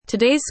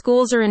Today's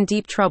schools are in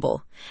deep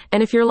trouble,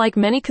 and if you're like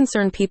many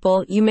concerned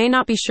people, you may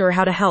not be sure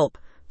how to help.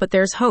 But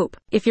there's hope.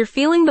 If you're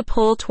feeling the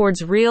pull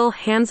towards real,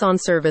 hands-on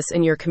service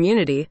in your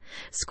community,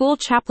 school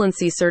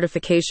chaplaincy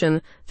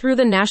certification through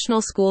the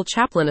National School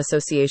Chaplain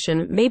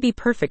Association may be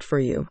perfect for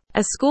you.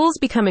 As schools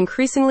become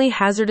increasingly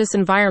hazardous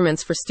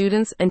environments for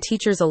students and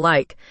teachers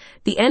alike,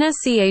 the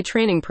NSCA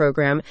training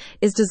program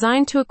is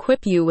designed to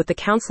equip you with the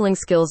counseling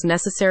skills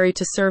necessary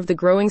to serve the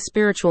growing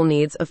spiritual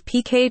needs of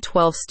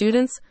PK-12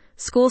 students,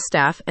 school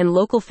staff, and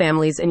local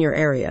families in your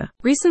area.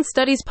 Recent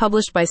studies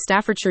published by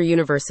Staffordshire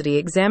University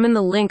examine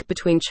the link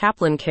between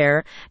chaplain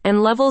care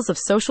and levels of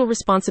social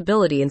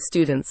responsibility in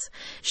students,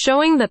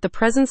 showing that the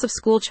presence of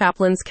school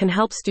chaplains can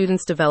help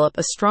students develop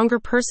a stronger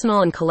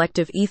personal and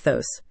collective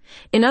ethos.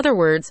 In other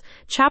words,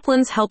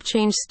 chaplains help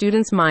change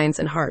students' minds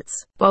and hearts.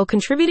 While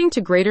contributing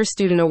to greater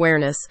student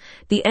awareness,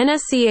 the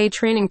NSCA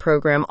training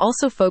program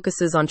also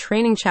focuses on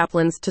training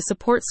chaplains to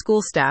support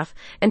school staff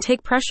and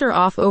take pressure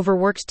off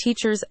overworked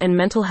teachers and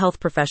mental health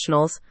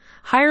professionals.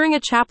 Hiring a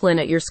chaplain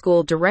at your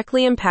school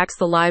directly impacts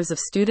the lives of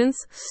students,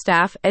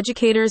 staff,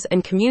 educators,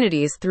 and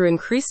communities through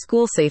increased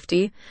school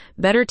safety,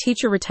 better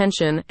teacher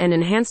retention, and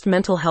enhanced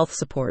mental health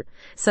support,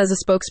 says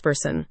a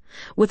spokesperson.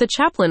 With a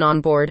chaplain on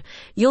board,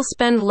 you'll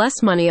spend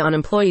less money on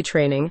employee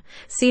training,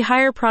 see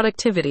higher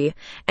productivity,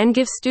 and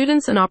give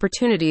students an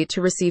opportunity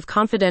to receive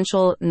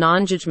confidential,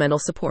 non-judgmental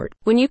support.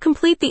 When you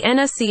complete the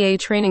NSCA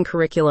training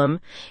curriculum,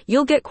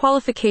 you'll get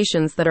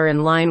qualifications that are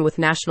in line with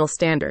national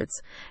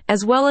standards,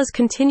 as well as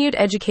continued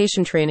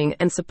education training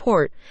and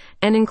support,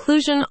 and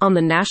inclusion on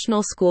the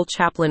National School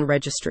Chaplain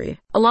Registry.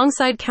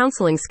 Alongside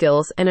counseling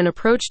skills and an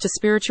approach to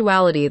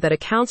spirituality that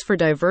accounts for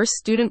diverse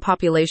student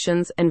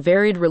populations and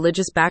varied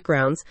religious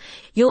backgrounds,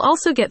 you'll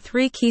also get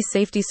 3 key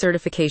safety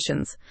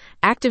certifications: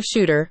 active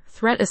shooter,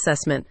 threat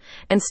assessment,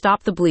 and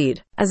stop the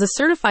bleed. As a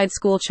certified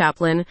school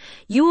chaplain,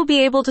 you will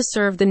be able to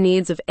serve the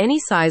needs of any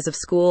size of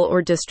school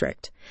or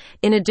district.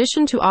 In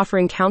addition to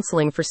offering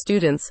counseling for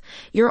students,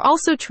 you're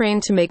also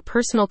trained to make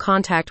personal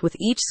contact with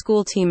each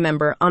school team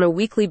member on a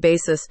weekly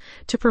basis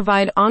to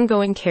provide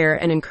ongoing care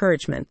and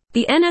encouragement.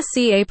 The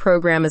NSCA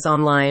program is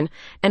online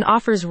and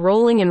offers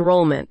rolling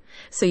enrollment,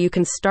 so you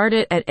can start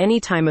it at any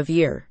time of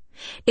year.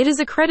 It is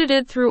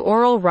accredited through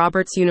Oral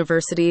Roberts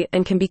University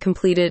and can be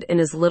completed in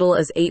as little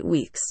as 8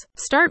 weeks.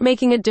 Start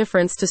making a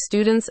difference to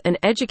students and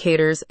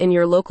educators in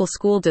your local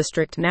school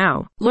district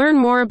now. Learn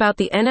more about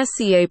the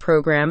NSCA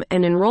program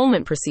and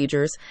enrollment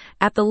procedures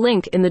at the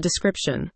link in the description.